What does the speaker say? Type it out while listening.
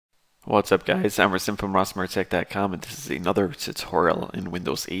What's up guys, I'm Rasim from RosmerTech.com and this is another tutorial in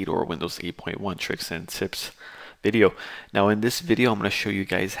Windows 8 or Windows 8.1 tricks and tips video. Now in this video I'm going to show you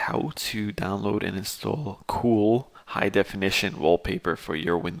guys how to download and install cool high definition wallpaper for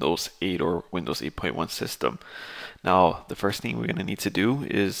your Windows 8 or Windows 8.1 system. Now the first thing we're going to need to do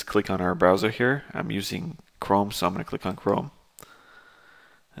is click on our browser here. I'm using Chrome, so I'm going to click on Chrome.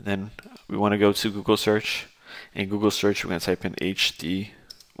 And then we want to go to Google search. In Google search we're going to type in HD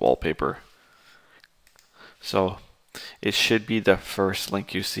wallpaper. So it should be the first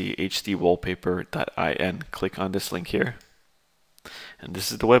link you see, hdwallpaper.in. Click on this link here. And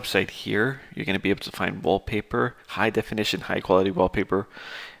this is the website here. You're going to be able to find wallpaper, high definition, high quality wallpaper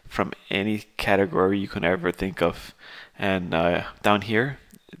from any category you can ever think of. And down here,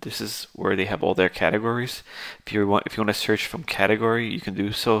 this is where they have all their categories. If you want to search from category, you can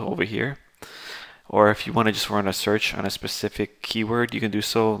do so over here. Or if you want to just run a search on a specific keyword, you can do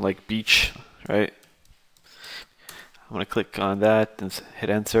so, like beach, right? I'm going to click on that and hit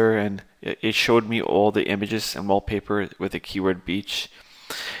enter, and it showed me all the images and wallpaper with the keyword beach.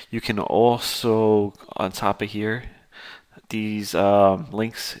 You can also, on top of here, these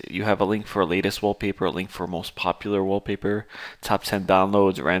links, you have a link for latest wallpaper, a link for most popular wallpaper, top 10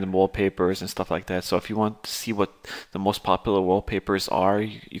 downloads, random wallpapers, and stuff like that. So if you want to see what the most popular wallpapers are,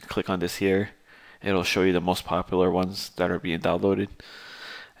 you can click on this here. It'll show you the most popular ones that are being downloaded.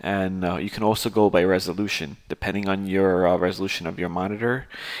 And you can also go by resolution, depending on your resolution of your monitor.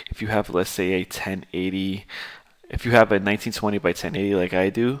 If you have, let's say, a 1080, if you have a 1920 by 1080 like I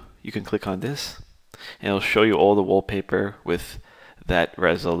do, you can click on this, and it'll show you all the wallpaper with that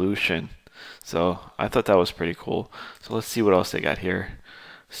resolution. So I thought that was pretty cool. So let's see what else they got here.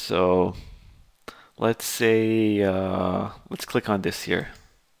 So let's say, let's click on this here.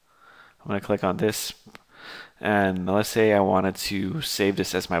 I'm going to click on this, and let's say I wanted to save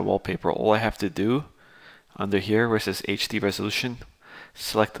this as my wallpaper. All I have to do under here where it says HD resolution,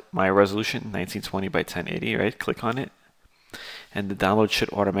 select my resolution 1920 by 1080, right? Click on it, and the download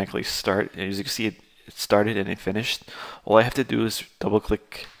should automatically start. As you can see, it started and it finished. All I have to do is double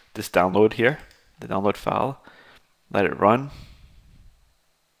click this download here, the download file, let it run.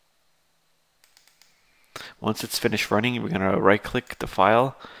 Once it's finished running, we're going to right click the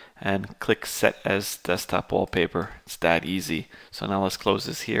file and click set as desktop wallpaper. It's that easy. So now let's close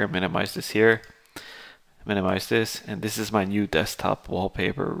this here, minimize this here, minimize this, and this is my new desktop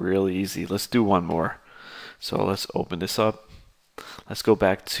wallpaper. Really easy. Let's do one more. So let's open this up. Let's go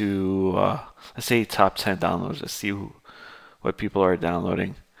back to let's say top 10 downloads. Let's see what people are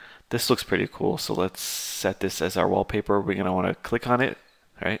downloading. This looks pretty cool. So let's set this as our wallpaper. We're gonna want to click on it,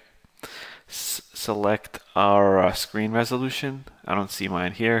 right? Select our screen resolution. I don't see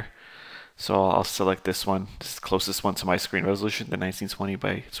mine here, so I'll select this one. This is the closest one to my screen resolution, the 1920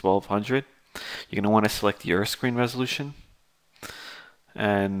 by 1200. You're going to want to select your screen resolution,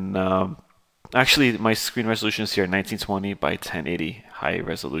 and actually my screen resolution is here, 1920 by 1080 high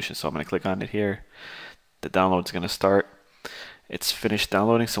resolution. So I'm going to click on it here. The download is going to start. It's finished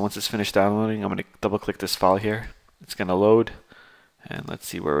downloading. So once it's finished downloading, I'm going to double click this file here. It's going to load. And let's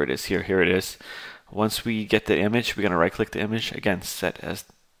see where it is here. Here it is. Once we get the image, we're going to right click the image. Again, set as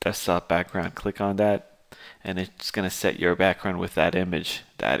desktop background. Click on that, and it's going to set your background with that image.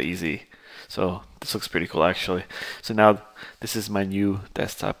 That easy. So this looks pretty cool actually. So now this is my new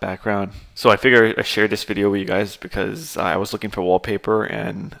desktop background. So I figured I shared this video with you guys because I was looking for wallpaper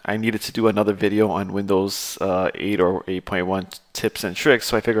and I needed to do another video on Windows 8 or 8.1 tips and tricks.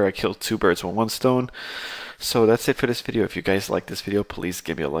 So I figured I killed two birds with one stone. So that's it for this video. If you guys like this video, please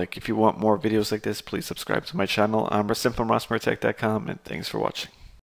give me a like. If you want more videos like this, please subscribe to my channel. I'm Rasim from RosmerTech.com, and thanks for watching.